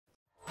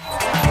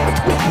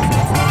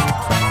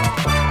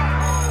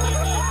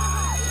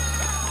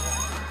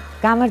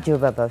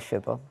გამარჯობა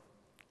ბავშვებო.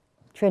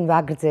 ჩვენ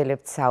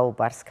ვაგრძელებთ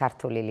საუბარს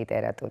ქართული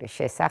ლიტერატურის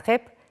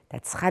შესახებ და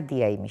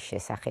ცხადია იმის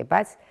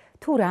შესახებაც,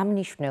 თუ რა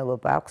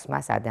მნიშვნელობა აქვს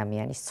მას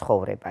ადამიანის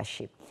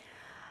ცხოვრებაში.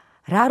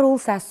 რა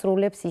როლს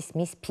ასრულებს ის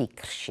მის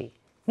ფიქრში,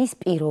 მის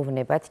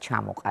პიროვნებად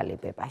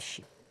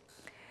ჩამოყალიბებაში.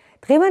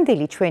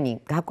 დღევანდელი ჩვენი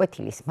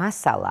გაკვეთილის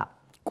მასალა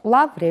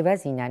კვლავ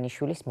რევაზ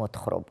ინანიშვილის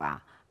მოთხრობაა,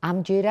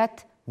 ამჯერად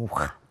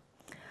მუხა.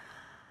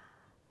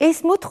 ეს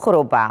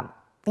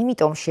მოთხრობა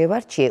იმიტომ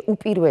შევარჩიე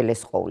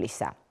უპირველეს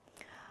ყოვლისა.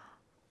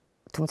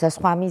 თუმცა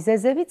სხვა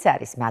მიზეზებიც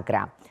არის,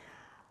 მაგრამ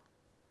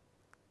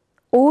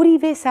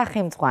ორივე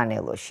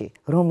სახელმძღვანელოში,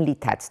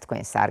 რომლებითაც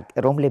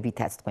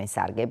თქვენ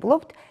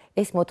სარგებლობთ,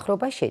 ეს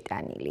მოთხრობა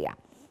შეტანილია,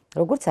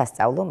 როგორც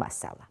სასწავლო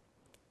მასალა.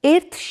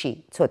 ერთში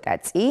ცოტა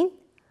წინ,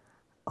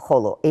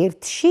 ხოლო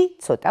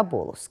ერთში ცოტა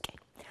ბოლოსკენ.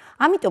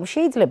 ამიტომ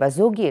შეიძლება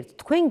ზოგიერთ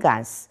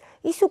თქვენგანს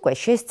ის უკვე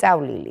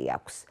შესწავლილი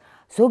აქვს,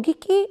 ზოგი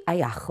კი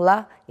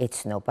ახლა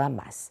ეცნობა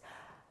მას.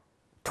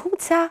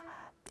 თუმცა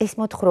ეს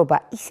მოთხრობა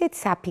ისეთ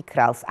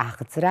საფიქრალს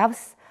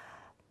აღძრავს,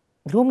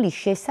 რომლის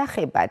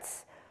შესახებაც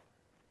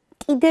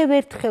კიდევ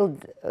ერთხელ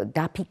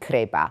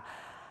დაფიქრება,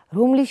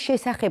 რომლის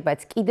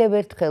შესახებაც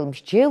კიდევ ერთხელ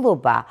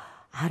მსჯელობა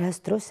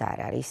არასდროს არ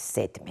არის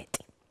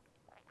ზედმეტი.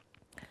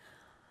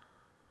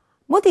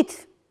 მოდით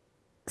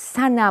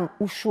სანამ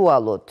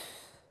უშუალოდ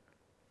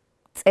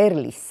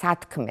წერლის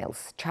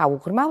სათქმელს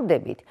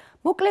ჩაუღრმავდებით,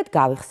 მოკლედ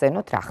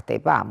გავიხსენოთ რა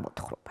ხდება ამ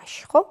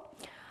მოთხრობაში, ხო?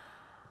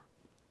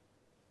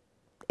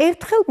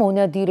 ერთხელ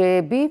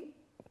მონადირეები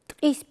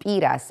ტყის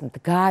პირას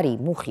მდგარი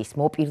მუხის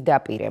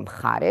მოპირდაპირე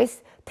მხარეს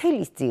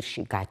თელის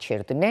ძირში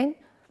გაჩერდნენ,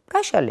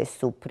 გაშალეს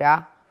სუფრა,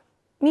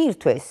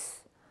 მიირთვეს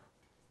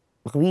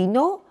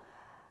ღვინო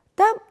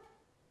და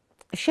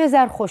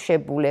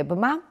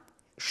შეზარხოშებულებმა,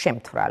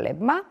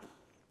 შემთვრალებმა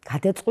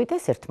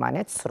გადაწყვიტეს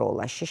ერთმანეთს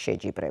სროლაში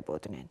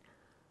შეჯიბრებოდნენ.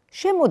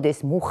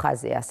 შემოდეს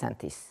მუხაზე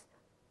ასანთის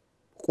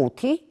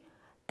ყუთი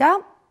და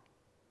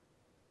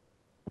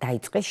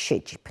დაიწყეს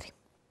შეჯიბრი.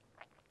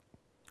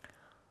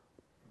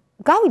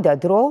 გავიდა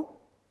დრო,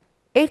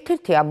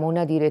 ერთ-ერთი ამ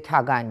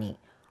მონადირეთაგანი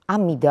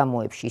ამ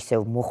მიდამოებში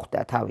ისევ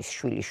მოხვდა თავის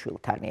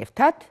შვილიშვილთან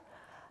ერთად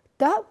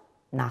და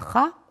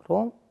ნახა,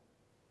 რომ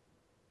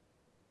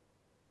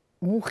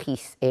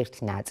მუხის ერთ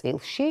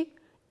ნაწილში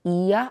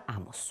ია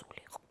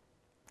ამოსულიყო.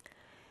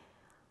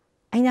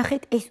 აი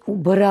ნახეთ, ეს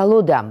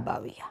უბრალოდ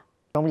ამბავია,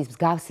 რომლის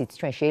მსგავსით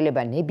ჩვენ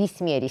შეიძლება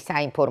ნებისმიერი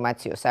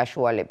საინფორმაციო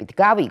საშუალებით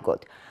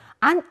გავიგოთ,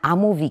 ან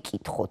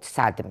ამოვიკითხოთ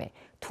სადმე,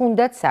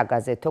 თუნდაც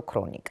საგაზეთო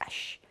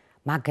ქრონიკაში.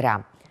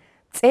 მაგრამ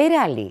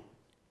წერალი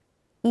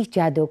ის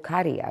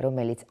ჯადოქარია,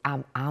 რომელიც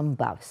ამ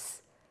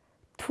ამბავს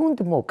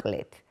თუნდ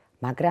მოკლედ,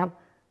 მაგრამ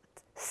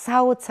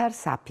საოცარ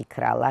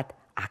საფიქრალად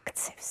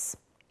აქცევს.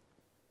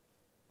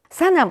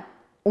 სანამ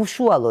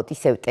უშუალოდ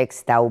ისევ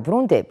ტექსტს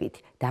დაუბრუნდებით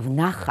და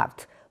ვნახავთ,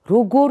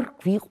 როგორ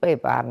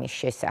გვიყვება ამის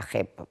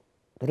შესახებ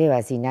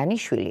რევაზ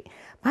ინანიშვილი,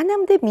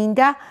 მანამდე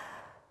მინდა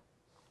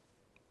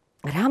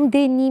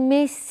რამდენიმე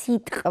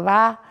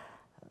სიტყვა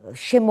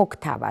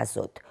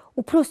შემოგთავაზოთ.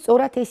 უფრო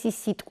სწორად ეს ის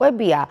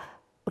სიტყვებია,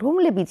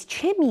 რომლებიც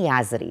ჩემი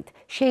აზრით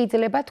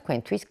შეიძლება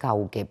თქვენთვის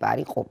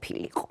გაუგებარი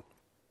ყოფილიყო.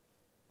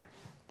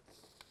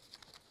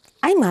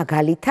 აი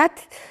მაგალითად,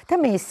 და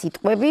მე ეს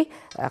სიტყვები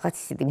რაღაც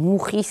ისეთი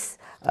მუხის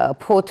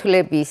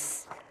ფოთლების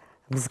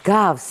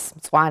მსგავს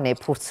მწვანე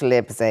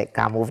ფურცლებზე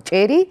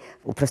გამოვჭერი,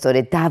 უფრო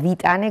სწორედ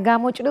დავიტანე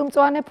გამოჭრილ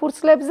მწვანე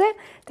ფურცლებზე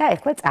და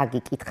ეხლა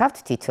წაგიკითხავთ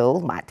თითოეულ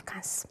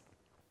მათგანს.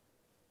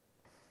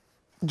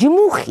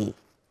 ჯმუხი,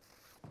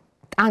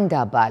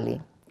 ტანდაბალი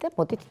და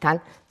მოდით თან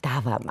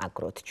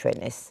დავამაგროთ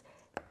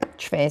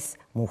ჩვენს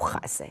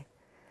მუხაზე.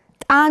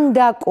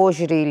 ტანდა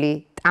კოჟრილი,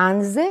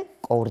 ტანზე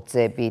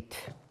კორძებით.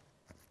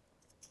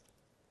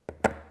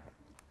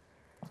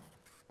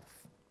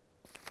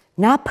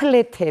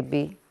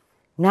 ნაფლეთები,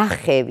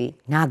 ნახევი,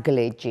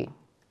 ნაგლეჯი.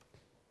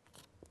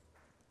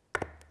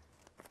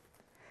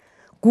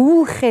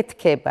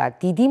 გულხეთქება,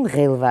 დიდი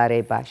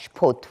მღელვარება,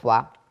 შფოთვა.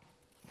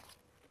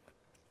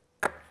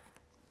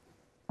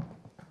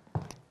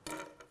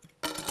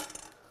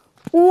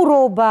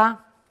 ურობა,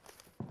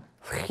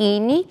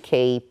 ხინი,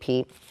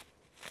 კეიფი.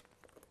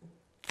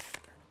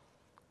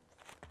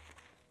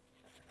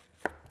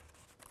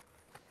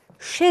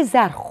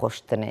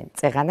 შეზარხოშდნენ,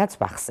 წეღანაც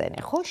ვახსენე,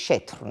 ხო,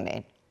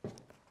 შეთრნენ.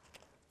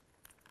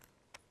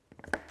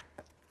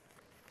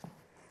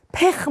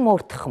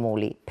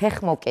 ფეხმორთხმული,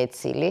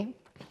 ფეხმოკეცილი.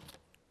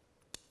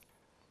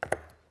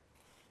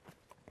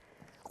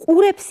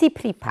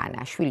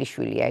 ყურებსიფრიფანა,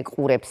 შვილიშვილია,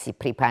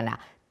 ყურებსიფრიფანა,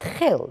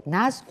 თხელ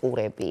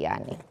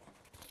ნაზყურებიანი.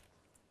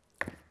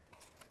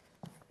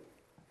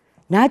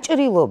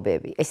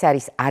 ნაჭრილობები, ეს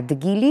არის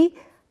ადგილი,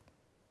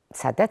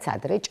 სადაც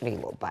ადრე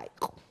ჭრილობა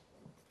იყო.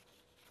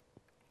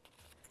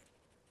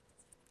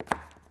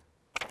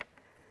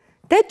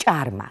 და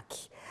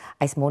ჭარმაგი.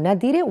 ეს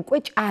მონადირე უკვე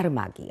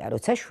ჭარმაგია,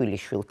 როცა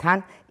შვილიშვილთან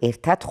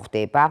ერთად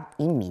ხვდება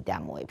იმ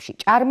მიდამოებში.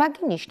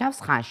 ჭარმაგი ნიშნავს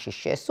ხანში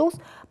შესულს,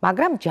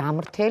 მაგრამ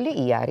ჯამრთელი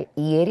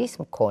იერის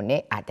მქონე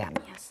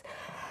ადამიანს.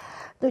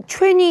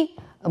 ჩვენი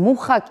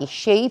მუხა კი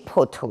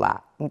შეიფოთლა,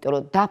 იმიტომ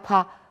რომ დაფა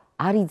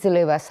არ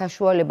იძლევა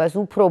საშუალებას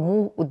უფრო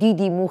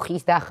დიდი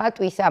მუხის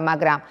დახატვისა,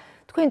 მაგრამ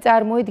თქვენ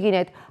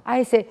წარმოიდგინეთ,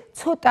 აი ესე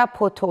ცოტა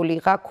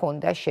ფოთოლიღა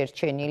ქონდა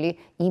შერჩენილი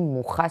იმ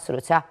მუხას,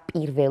 როცა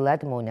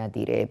პირველად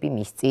მონადირეები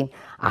მის წინ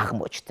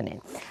აღმოჩნდნენ.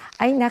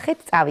 აი ნახეთ,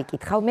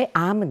 წავიკითხავ მე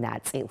ამ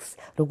ნაწილს,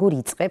 როგორ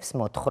იწყებს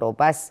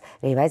მოთხრობას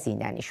რევაზ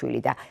ინანიშვილი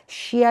და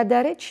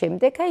შეადარეთ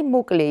შემდეგ აი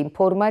მოკლე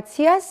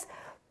ინფორმაციას,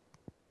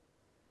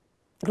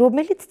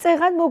 რომელიც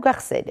წეღან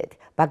მოგახსენეთ,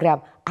 მაგრამ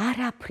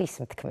არაფრის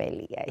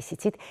მთქმელია,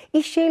 ისიცით,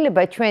 ის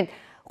შეიძლება ჩვენ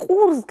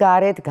ყურს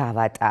გარეთ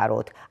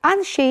გავატაროთ,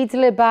 ან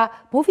შეიძლება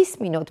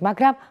მოვისმინოთ,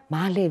 მაგრამ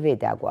მალევე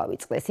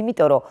დაგვავიწყდეს,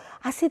 იმიტომ რომ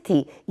ასეთი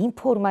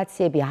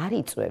ინფორმაციები არ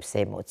იწვევს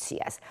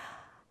ემოციას.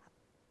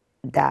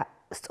 და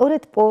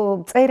სწორედ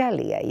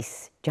წერალია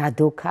ის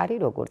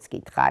ჯადოქარი, როგორც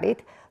გითხარით,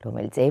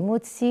 რომელიც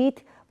ემოციით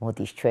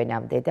მოდის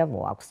ჩვენამდე და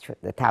მოაქვს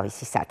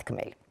თავისი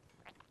სათქმელი.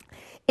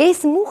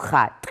 ეს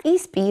მუხა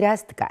ტყის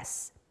პირას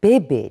დგას,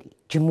 ბებერი,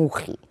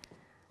 ჯმუხი,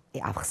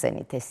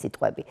 ავხსენით ეს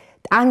სიტყვები,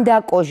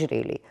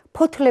 ტანდაკოჟრილი,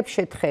 ფოთლებს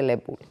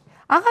შეთხელებული,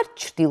 აღარ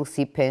ჩრდილს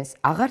იფენს,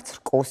 აღარც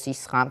რკოს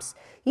ისხამს,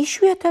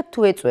 იშვიათად თუ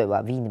ეწვევა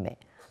ვინმე,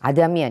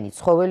 ადამიანი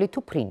ცხოველი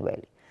თუ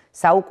ფრინველი,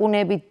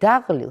 საუკუნეებით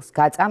დაღლილს,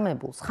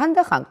 გაწამებულს,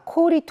 ხანდახან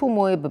ქორი თუ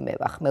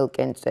მოებმევა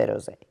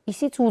ხმელკენწეროზე,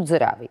 ისიც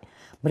უძრავი,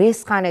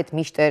 მრესხანეთ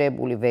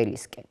მიშტერებული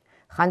ველისკენ,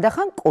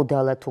 ხანდახან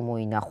კოდალა თუ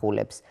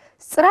მოინახულებს,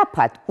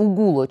 სწრაფად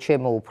უგულოდ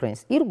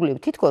შემოუფრენს ირგვლივ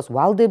თითქოს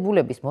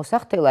ვალდებულების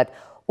მოსახდელად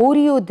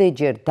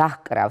ორიოდეჯერ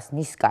დაჰკრავს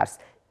ნისკარს,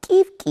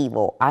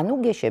 კივკივო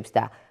ანუგეშებს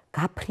და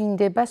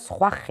გაფრინდება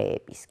სხვა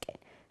ხეებისკენ.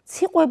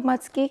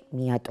 ციყვებმაც კი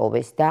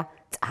მიატოვეს და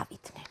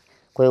წავიდნენ.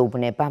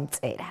 გვეუბნება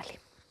მწერალი.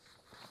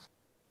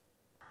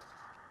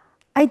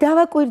 აი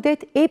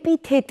დავაკვირდეთ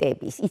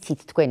ეპითეტების, იცით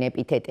თქვენ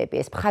ეპითეტები,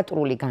 ეს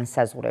მხატვრული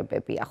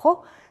განსაზღვრებებია,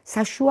 ხო?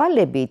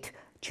 საშუალებით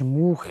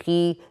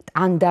ჯმუხი,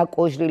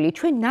 ტანდაკოჟრილი,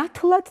 ჩვენ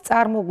ნათლად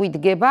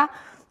წარმოგვიდგება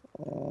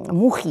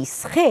მუხის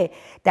ხე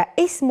და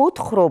ეს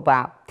მოთხრობა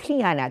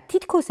მთლიანად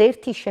თითქოს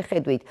ერთი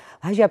შეხედვით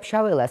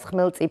ვაჟა-ფშაველას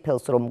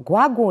ხმელწიფელს რომ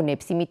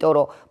გვაგონებს, იმიტომ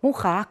რომ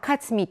მუხა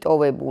აქაც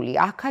მიტოვებული,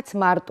 აქაც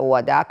მარტოა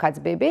და აქაც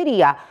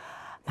ბებერია,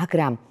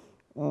 მაგრამ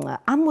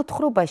ამ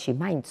მოთხრობაში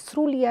მაინც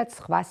სრულიად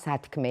სხვა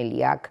სათქმელი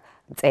აქვს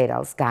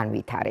მწერალს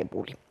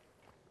განვითარებული.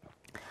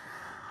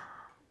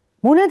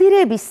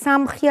 მონადირეების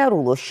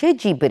სამხიარულო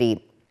შეჯიბრი,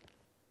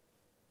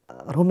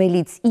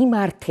 რომელიც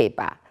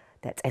იმართება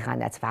და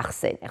წეღანაც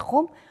ვახსენე,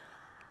 ხომ?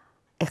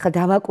 ეხლა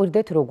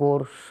დავაკვირდეთ,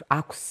 როგორ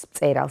აქვს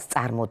მწერალს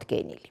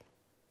წარმოდგენილი.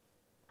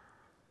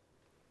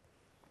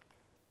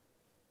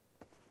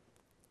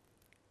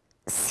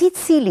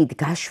 სიცილით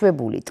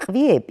გაშვებული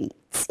ტყვიები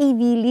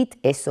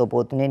წივილით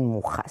ესობოდნენ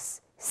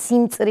მუხას.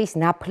 სიმწრის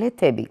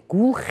ნაფლეთები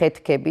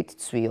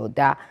გულხეთქებით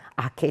ცვიოდა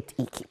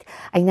აქეთ-იქით.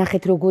 აი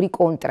ნახეთ როგორი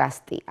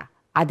კონტრასტია.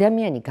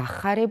 ადამიანი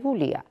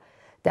გახარებულია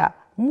და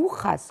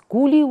მუხას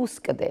გული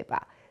უსკდება.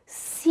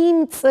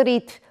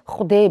 სიმწრით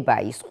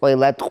ხვდება ის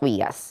ყველა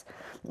ტყვიას,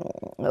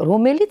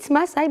 რომლებსაც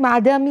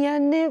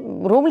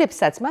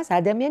მას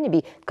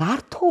ადამიანები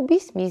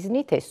გართობის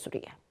მიზნით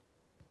ესვრიან.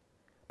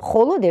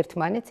 მხოლოდ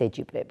ერთმანეთს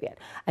ეჯიბრებიან.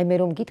 აი მე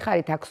რომ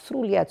გითხარით, აქ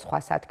სრულიად სხვა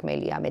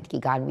სათქმელია,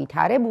 მეთქი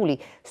განვითარებული,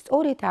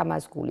 სწორედ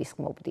ამას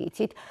გულისხმობდი,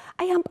 იცით?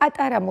 აი ამ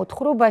პატარა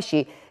მოთხრობაში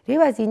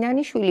რევაზ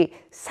ინანიშვილი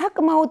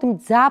საკმაოდ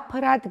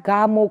მძაფრად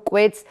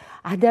გამოკვეთს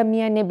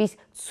ადამიანების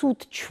ცუდ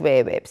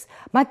ჩვევებს,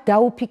 მათ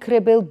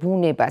დაუფიქრებელ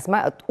ბუნებას,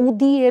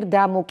 უდიერ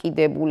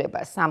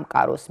დამოკიდებულებას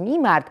სამყაროს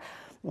მიმართ,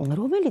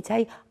 რომელიც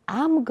აი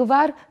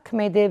ამგვარ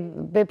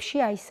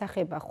ქმედებებში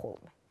აისახება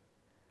ხოლმე.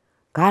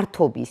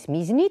 გართობის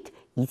მიზნით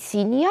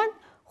იცინიან,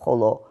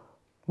 ხოლო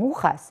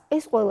მუხას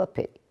ეს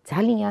ყველაფერი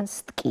ძალიან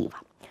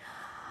სტკივა.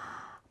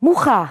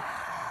 მუხა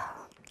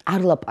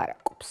არ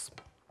ლაპარაკობს,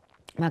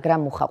 მაგრამ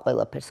მუხა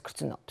ყველაფერს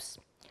გრძნობს.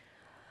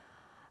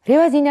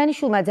 რევაზ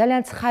ინანიშვილმა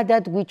ძალიან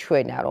ცხადად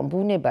გვიჩვენა, რომ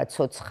ბუნება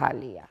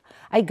ცოცხალია.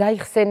 აი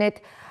გაიხსენეთ,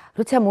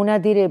 როცა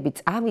მონადირეები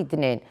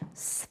წავიდნენ,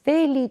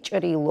 სველი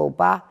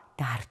ჭრილობა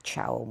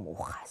დარჩაო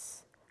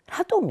მუხას.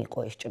 რატომ იყო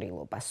ეს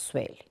ჭრილობა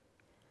სველი?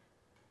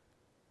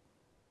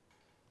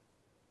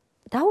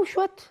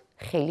 დაუშვათ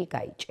ხელი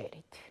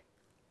გაიჭერით,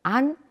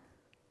 ან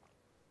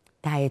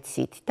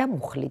დაეცით და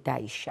მუხლი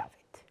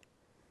დაიშავეთ.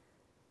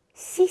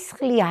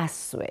 სისხლი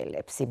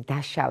ასველებს იმ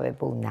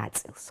დაშავებულ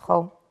ნაწილს,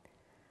 ხო?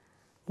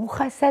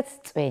 მუხასაც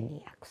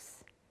წვენი აქვს.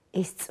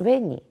 ეს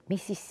წვენი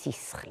მისი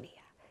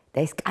სისხლია და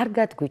ეს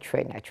კარგად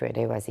გვიჩვენა ჩვენ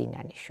რევაზ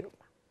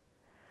ინანიშვილმა.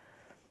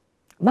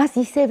 მას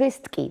ისევე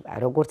სტკივა,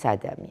 როგორც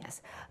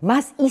ადამიანს.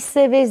 მას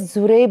ისევე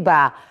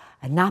ზვრება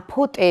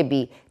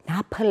ნაფოტები,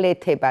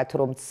 ნაფლეთებად,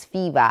 რომ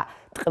ცვივა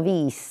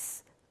ტყვის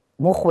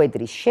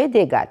მოხვედრის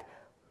შედეგად,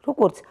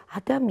 როგორც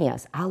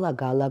ადამიანს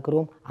ალაგ-ალაგ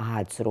რომ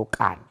ააძრო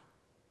კანი.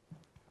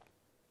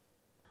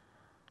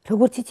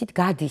 როგორც იცით,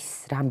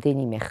 გადის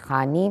რამდენიმე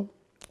ხანი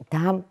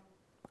და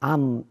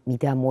ამ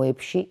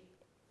მიდამოებში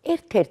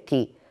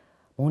ერთ-ერთი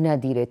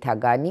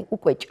მონადირეთაგანი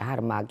უკვე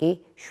ჭარმაგი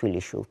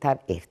შვილიშვილთან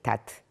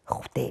ერთად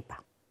ხვდება.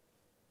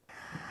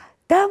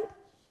 და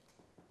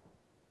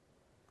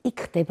იქ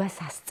ხდება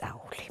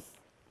სასწაული.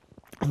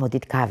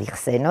 მოდით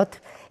გავიხსენოთ,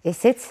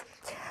 ესეც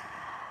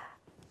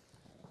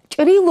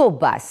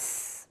ჭრილობას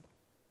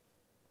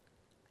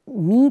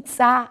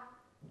მიწა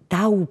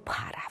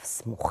დაუფარავს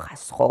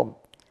მუხას, ხო?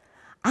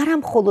 არა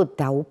მხოლოდ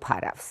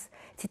დაუფარავს,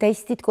 ციტა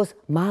ის თითქოს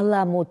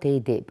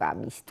მალამოდედება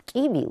მის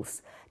ტკივილს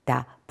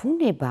და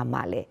ბუნება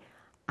მალე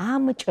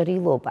ამ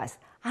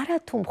ჭრილობას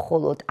არათუ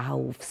მხოლოდ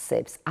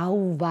აუვსებს,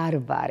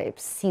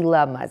 აუვარვარებს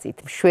სილამაზით,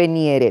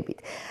 მშვენიერებით.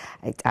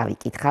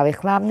 წავიკითხავ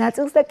ახლა ამ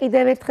ნაწილს და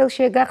კიდევ ერთხელ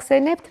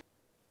შეგახსენებთ.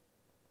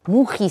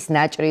 მუხის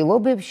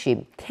ნაჭრილობებში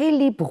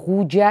მთელი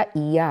ბღუჯა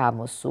ია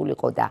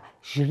ამოსულიყო და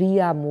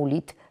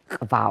ჟრიამულით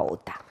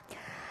ყვაოდა.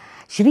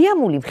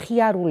 ჟრიამული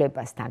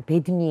მხიარულებასთან,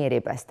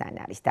 ბედნიერებასთან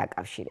არის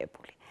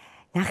დაკავშირებული.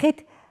 ნახეთ,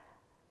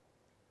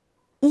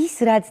 ის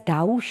რაც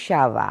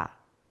დაუშავა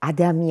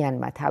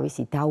ადამიანმა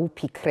თავისი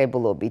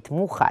დაუფიქრებლობით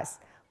მუხას,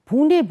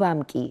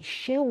 ბუნებამ კი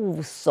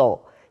შეუვსო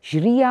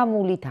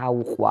ჟრიამულით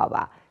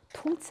აუყვავა,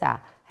 თუმცა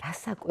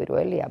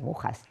რასაკვირველია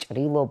მუხას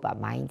ჭრილობა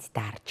მაინც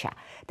დარჩა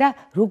და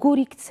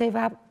როგორ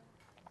იქცევა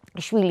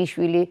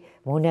შვილიშვილი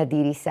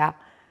მონადირისა,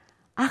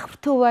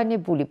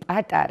 აღფრთოვანებული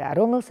პატარა,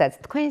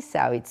 რომელსაც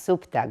თქვენსავით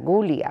სუფთა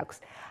გული აქვს,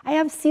 აი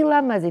ამ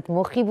სილამაზით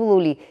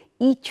მოხიბლული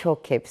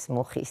იჩოქებს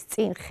მუხის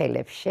წინ,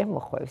 ხელებს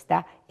შემოხვევს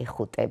და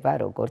ეხუტება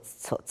როგორც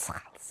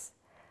ცოცხალს.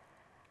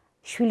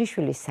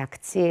 შვილიშვილის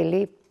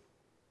საქციელი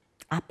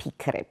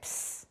აფიქრებს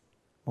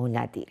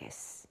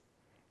მონადირეს,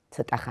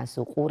 ცოტა ხანს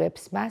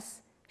უყურებს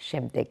მას,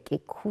 შემდეგ კი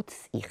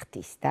ქუდს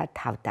იხდის და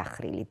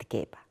თავდახრილი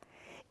დგება.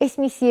 ეს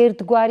მისი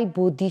ერთგვარი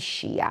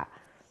ბოდიშია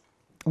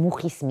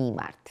მუხის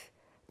მიმართ,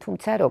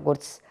 თუმცა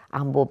როგორც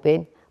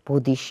ამბობენ,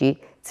 ბოდიში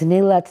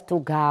ძნელად თუ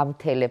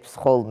გაამთელებს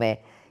ხოლმე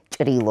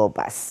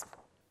ჭრილობას.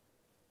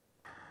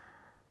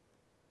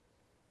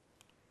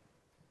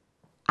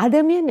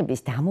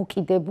 ადამიანების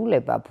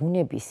დამოკიდებულება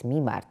ბუნების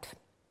მიმართ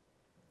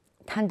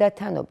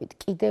თანდათანობით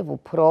კიდევ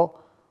უფრო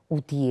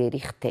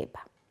უდიერი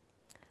ხდება.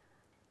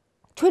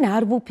 ჩვენ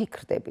არ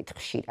ვუფიქრდებით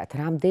ხშირად,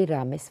 რამდენ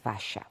რამეს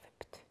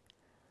ვაშავებთ.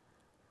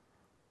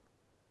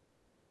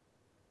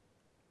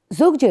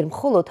 ზოგჯერ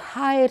მხოლოდ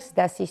ჰაერს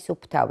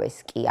დასისუფთავეს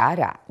კი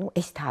არა,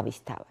 ეს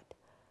თავისთავად.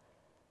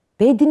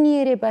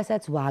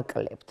 ბედნიერებასაც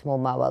ვაკლებთ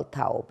მომავალ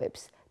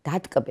თაობებს,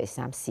 დატკბეს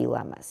ამ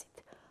სილამაზით,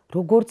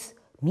 როგორც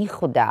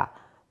მიხვდა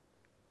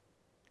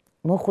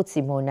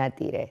მოხუცი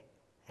მონადირე,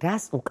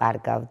 რას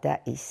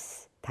უკარგავდა ის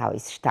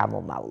თავის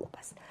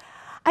შთამომავლობას.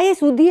 აი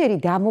ეს უდიერი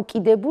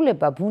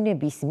დამოკიდებულება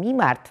ბუნების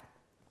მიმართ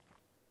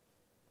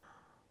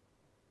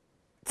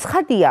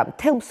ცხადია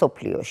მთელ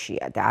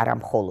მსოფლიოშია და არა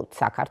მხოლოდ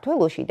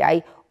საქართველოში და აი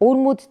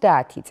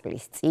 50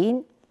 წლის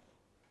წინ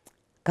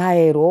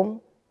გაერომ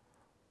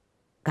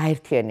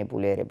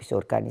გაერთიანებული ერების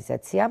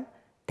ორგანიზაციამ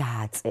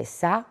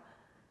დააწესა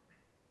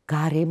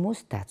გარემოს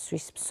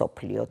დაცვის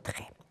მსოფლიო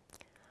დღე.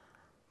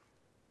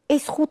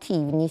 ეს 5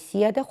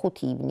 ივნისია და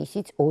 5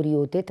 ივნისიც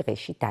 2-ოდე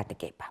დღეში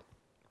დადგება.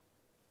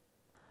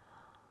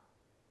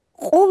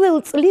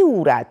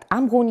 ყოველწლიურად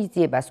ამ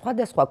ღონისძიებას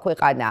სხვადასხვა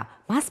ქვეყანა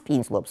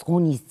მასპინძლობს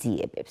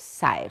ღონისძიებებს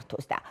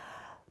საერთოს და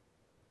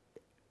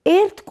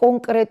ერთ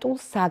კონკრეტულ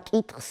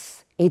საკითხს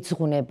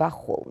ეძღვნება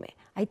ხოლმე.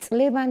 აი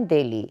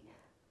წლევანდელი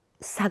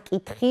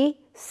საკითხი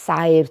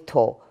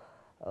საერთო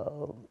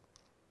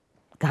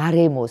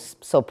გარემოს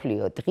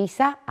მსოფლიო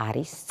დღისა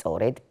არის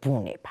სწორედ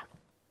ბუნება.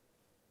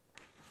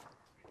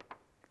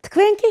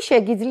 თქვენ კი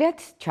შეგიძლიათ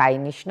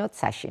ჩაინიშნოთ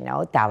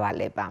საშინაო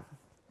დავალება.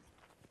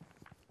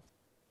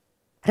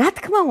 რა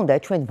თქმა უნდა,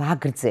 ჩვენ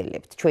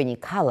ვაგრძელებთ ჩვენი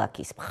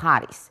ქალაქის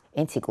მხარის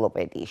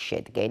ენციკლოპედიის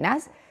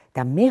შედგენას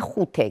და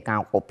მეხუთე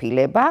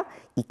განყოფილება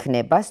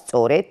იქნება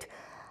სწორედ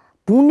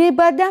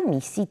ბუნება და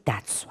მისი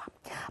დაცვა.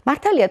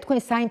 მართალია თქვენ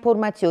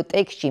საინფორმაციო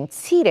ტექსტში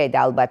მცირედ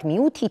ალბათ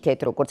მიუთითეთ,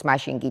 როგორც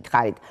მაშინ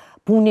გითხარით,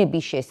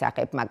 ბუნების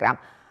შესახებ, მაგრამ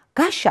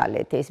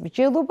გაშალეთ ეს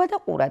მსჯელობა და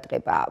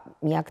ყურადღება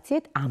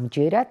მიაქციეთ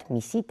ამჯერად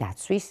მისი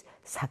დაცვის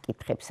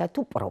საკითხებსა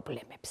თუ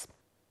პრობლემებს.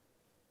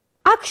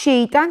 აქ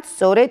შეიტანთ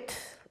სწორედ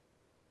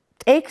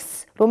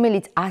ტექსტს,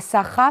 რომელიც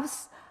ასახავს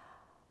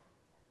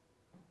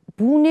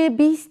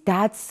ბუნების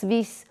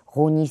დაცვის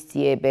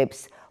ღონისძიებებს,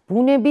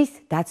 ბუნების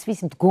დაცვის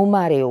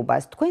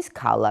მდგომარეობას თქვენს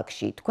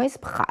ქალაქში, თქვენს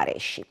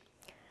მხარეში.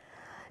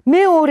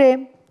 მეორე,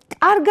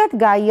 კარგად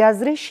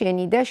გაიაზრე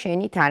შენი და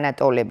შენი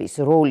თანატოლების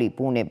როლი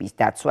ბუნების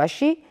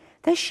დაცვაში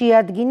და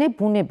შეადგინე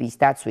ბუნების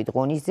დაცვით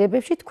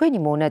ღონისძიებებში თქვენი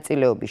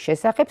მონაწილეობის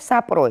შესახებ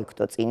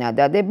საპროექტო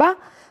წინადადება,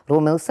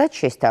 რომელსაც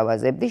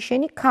შესთავაზებდი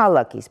შენი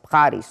ქალაქის,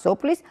 მხარის,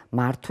 სოფლის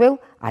მმართველ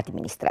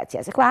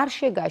ადმინისტრაციას. ახლა არ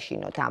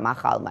შეგაშინოთ ამ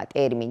ახალმა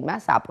ტერმინმა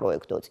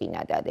საპროექტო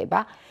წინადადება.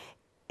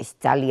 ეს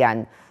ძალიან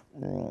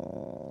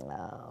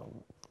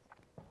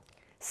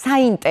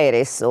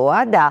საინტერესოა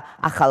და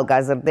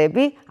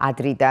ახალგაზრდები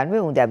ადრიდანვე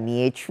უნდა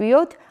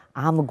მიეჩვიოთ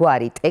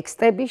ამგვარი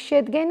ტექსტების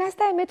შედგენას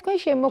და მე თქვენ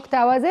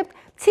შემოგთავაზებთ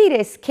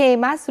მცირე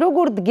სქემას,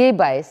 როგორ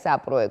დგება ეს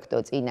საპროექტო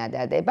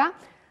წინადადება.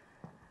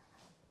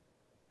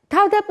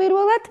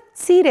 თავდაპირველად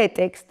მცირე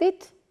ტექსტით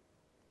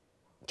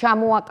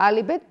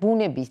ჩამოაყალიბეთ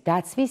ბუნების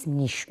დაცვის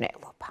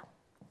მნიშვნელობა.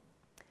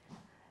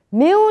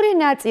 მეორე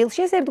ნაწილში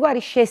ეს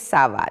ერთგვარი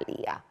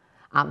შესავალია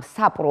ამ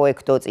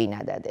საპროექტო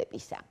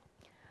წინადადებისა.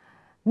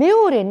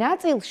 მეორე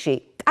ნაწილში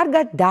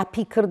კარგად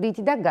დაფიქრდით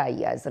და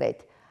გაიაზრეთ,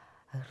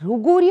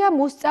 როგორია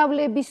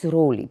მოსწავლების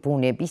როლი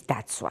ბუნების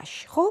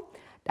დაცვაში, ხო?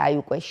 და აი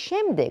უკვე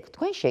შემდეგ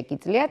თქვენ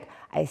შეგიძლიათ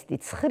აი ესეთი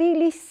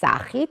ცხრილი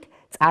სახით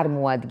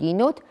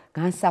წარმოადგინოთ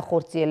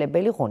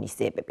განსახორციელებელი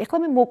ღონისძიებები. ეხლა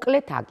მე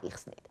მოკლედ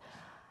აგიხსნით.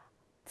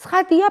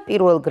 ცხადია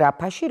პირველ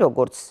გრაფაში,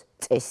 როგორც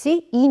წესი,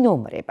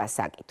 ინომრება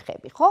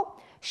საკითხები, ხო?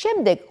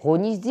 შემდეგ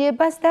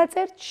ღონისძიებას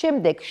დაწერთ,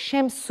 შემდეგ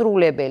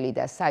შემსრულებელი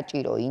და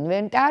საჭირო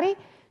ინვენტარი,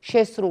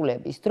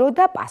 შესრულების დრო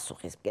და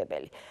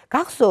პასუხისმგებელი.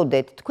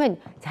 გახსოვდეთ, თქვენ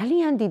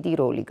ძალიან დიდი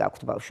როლი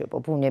გაქვთ ბავშვებო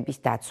ბუნების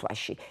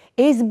დაცვაში.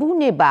 ეს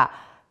ბუნება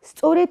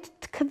სწორედ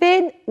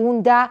თქვენ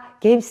უნდა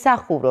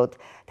გემსახუროთ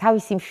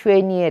თავისი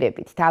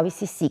მშვენიერებით,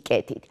 თავისი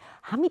სიკეთით.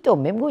 ამიტომ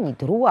მე მგონი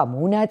დროა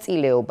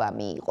მონაწილეობა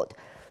მიიღოთ.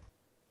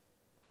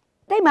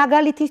 და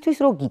მაგალითისთვის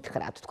რო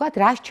გითხრათ, თქვათ,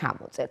 რას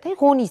ჩამოწერთ? აი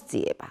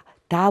ღონისძიება.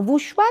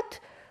 დავუშვათ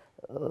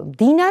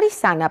მდინარის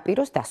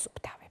სანაპიროს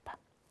დასუფთავება.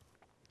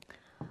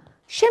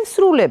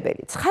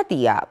 შემსრულებელი,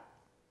 ცხადია,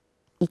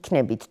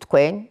 იქნებით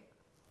თქვენ,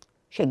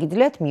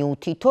 შეგიძლიათ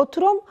მიუთითოთ,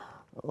 რომ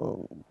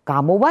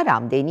გამოვა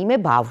რამდენიმე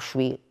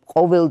ბავშვი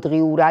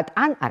ყოველდღიურად,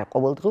 ან არა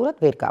ყოველდღიურად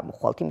ვერ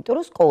გამოხვალთ, იმიტომ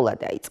რომ სკოლა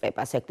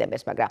დაიწყება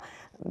სექტემბერს, მაგრამ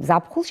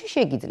ზაფხულში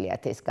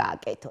შეგიძლიათ ეს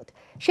გააკეთოთ.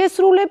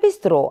 შესრულების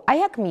დრო, აი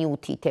აქ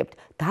მიუთითებთ,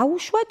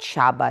 დაუშვათ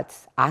შაბათს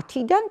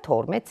 10-დან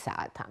 12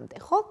 საათამდე,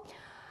 ხო?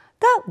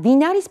 და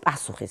ვინ არის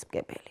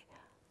პასუხისმგებელი?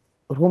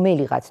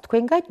 რომელიღაც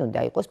თქვენგან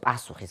უნდა იყოს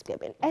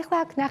პასუხისმგებელი. ახლა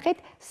აქ ნახეთ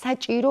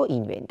საჭირო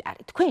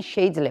ინვენტარი. თქვენ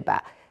შეიძლება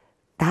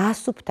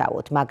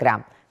დაასუფთავოთ, მაგრამ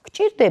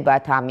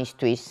გჭირდებათ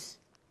ამისთვის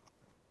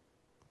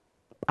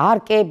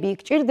პარკები,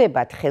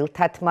 გჭირდებათ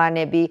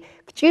ხელთათმანები,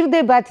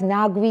 გჭირდებათ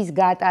ნაგვის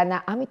გატანა,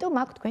 ამიტომ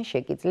აქ თქვენ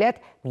შეგიძლიათ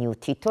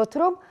მიუთითოთ,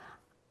 რომ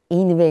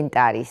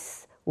ინვენტარის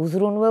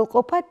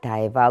უზრუნველყოფა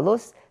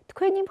დაევალოს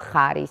თქვენი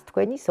მხარის,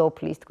 თქვენი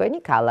სოფლის, თქვენი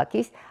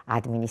ქალაქის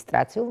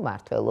ადმინისტრაციულ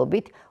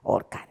მმართველობით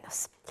ორგანოს.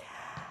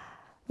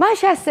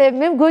 მაშ ასე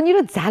მე მგონი,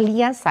 რომ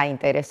ძალიან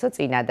საინტერესო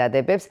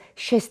წინადადებებს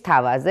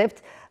შესთავაზებთ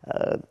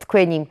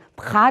თქვენი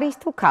მხარის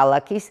თუ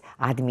ქალაქის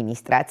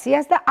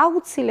ადმინისტრაციას და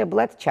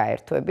აუცილებლად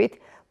ჩაერთვებით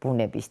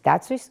ბუნების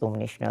დაცვის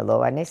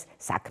უმნიშვნელოვანეს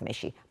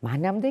საქმეში.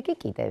 მანამდე კი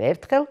კიდევ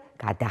ერთხელ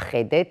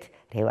გადახედეთ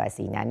რევაზ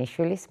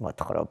ინანიშვილის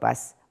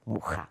მოთხრობას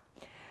მუხა.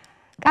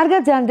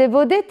 კარგად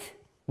ზანდებოდეთ,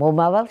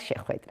 მომავალ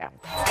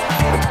შეხვედრამდე.